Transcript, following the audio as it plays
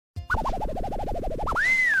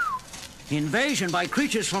Invasion by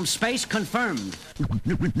creatures from space confirmed.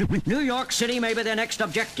 New York City may be their next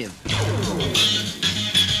objective.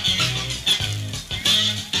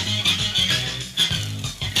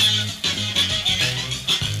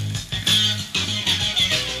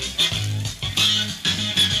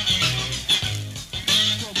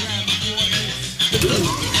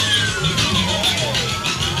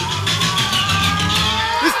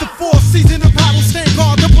 It's the fourth season of battle, stand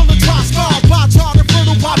guard, the bullet try scar, by charter,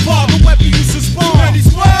 fertile, by bar, the weapon used to spawn.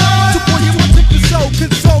 To point you want to the show,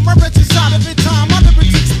 console my wretched side of it, time, my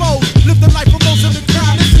lyrics exposed. Live the life of most of the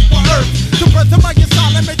crown, this is for earth. The breath of my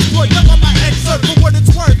asylum exploit, never my excerpt for what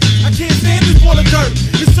it's worth. I can't stand this ball of dirt.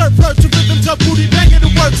 It's surplus to rhythm, to booty, banging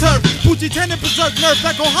the word turf. Bougie tenant, berserk nerve,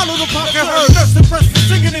 that go hollow the pocket hurt. Nurse and breast for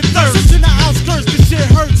singing in thirst. Sits in the outskirts, this shit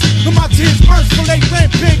hurts. When my tears burst, fillet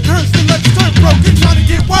lamp, big curse, the left turn broken, trying to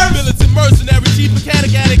get worse. Militant mercenary, chief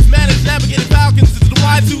mechanic addicts, manage navigating falcons into the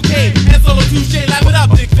Y2K. And solo touche, laugh it up,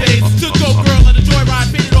 dick face. Took dope girl on a joyride,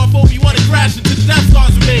 faded off Obi-Wan and crashed into the Death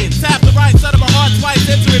Star's remains. Tap the right side of my heart twice,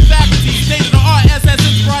 entering faculty. State of the art, SS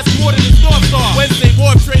Enterprise more than its North Star. Wednesday,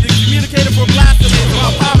 warp trading, communicator for blaster laser.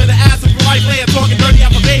 While palm in the ass of the right layer, talking dirty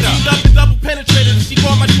alpha beta. Teamed up and double penetrated, and she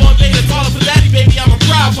called my spawn beta. Call her for daddy, baby, I'm a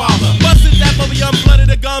proud father. Busted that bubble, young blooded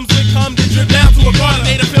the gums with cum, then drip down to a garden.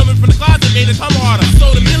 Made a filming from the closet, made it come harder.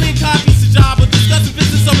 Sold a million copies to Java, discussing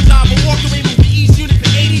business of a job, but walked away moving each unit for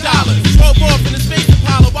 $80. Drove off in the space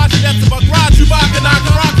Impala, watching depths of our garage. Chewbacca knocked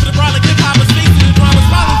the rock for the brolic hip hop, space and the dramas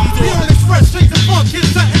follow these Pure orders. and express, straight to funk, here's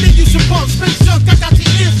something that you should bump. Space junk, I got your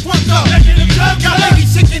ears plugged up. Got ladies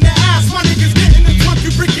shaking their ass, my niggas getting the trunk.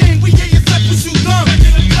 You bring in, we hear you set for shoes dumb.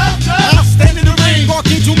 I stand in the rain,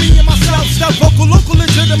 Archangel, me and myself. Step vocal, local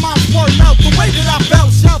into the mind, sport mouth. The way that I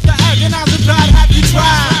felt, shout the agonize about, have you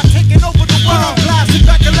tried? Taking over the world, I'm blasting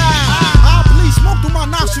back alive. I bleed smoke through my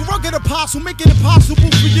nostril, rugged apostle, make it impossible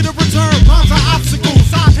for you to return. Rhymes are obstacles,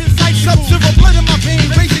 side his sight, sub-zero blood in my vein.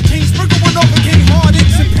 Raising king, sprinkle one over king,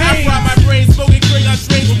 heartaches and I pain. fry my brain, smoking green, I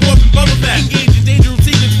strain with warp and bubble fat. Engage in dangerous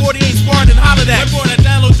sequence, 48 sparred and hollered at. Remember that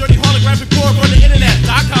download dirty holographic porn on the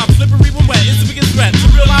internet.com. Slippery when wet, it's the biggest threat. It's a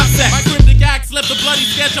real live sex. My cryptic act slept the bloody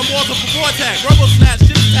sketch on walls of a vortex. Robo snatch,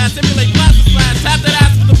 shit attack, simulate plasma slash. Tap that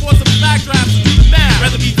ass with the force of a backdraft to do the math.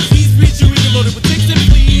 Rather be disease free, chewy, and loaded with ticks and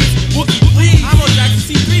fleas. Wookie, please. I'm on Jackson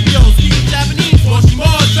C3PO, speaking Japanese. Moshi more,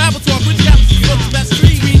 travel talk, rich galaxies, what's the best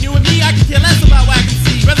street? Between you and me, I can care less about what I can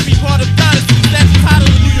see. Rather be part of the dynasty, that's the title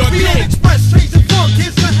of New York We don't King. express straight to funk,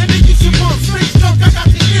 here's something that you should bump. Space junk, I got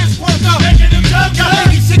your ears plugged up. Got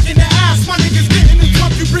ladies shaking their ass, my niggas getting the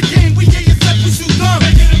trunk. You bring in, we hear you set for shoes dumb.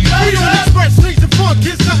 We don't express straight to funk,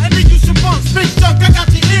 here's something that you should bump. Space junk, I got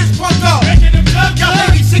your ears plugged up. Got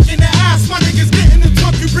ladies shaking their ass, my niggas getting the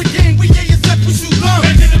trunk. You bring in, we hear you set for shoes dumb.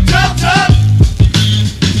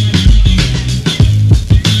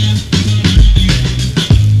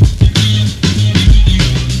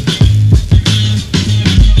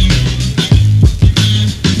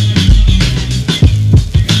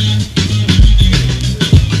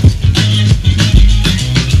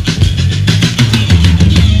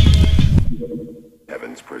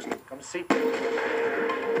 Heaven's prison. Come see.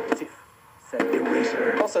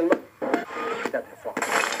 Eraser.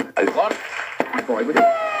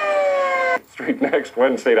 Straight next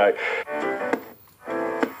Wednesday night.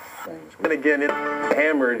 And again, it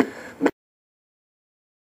hammered.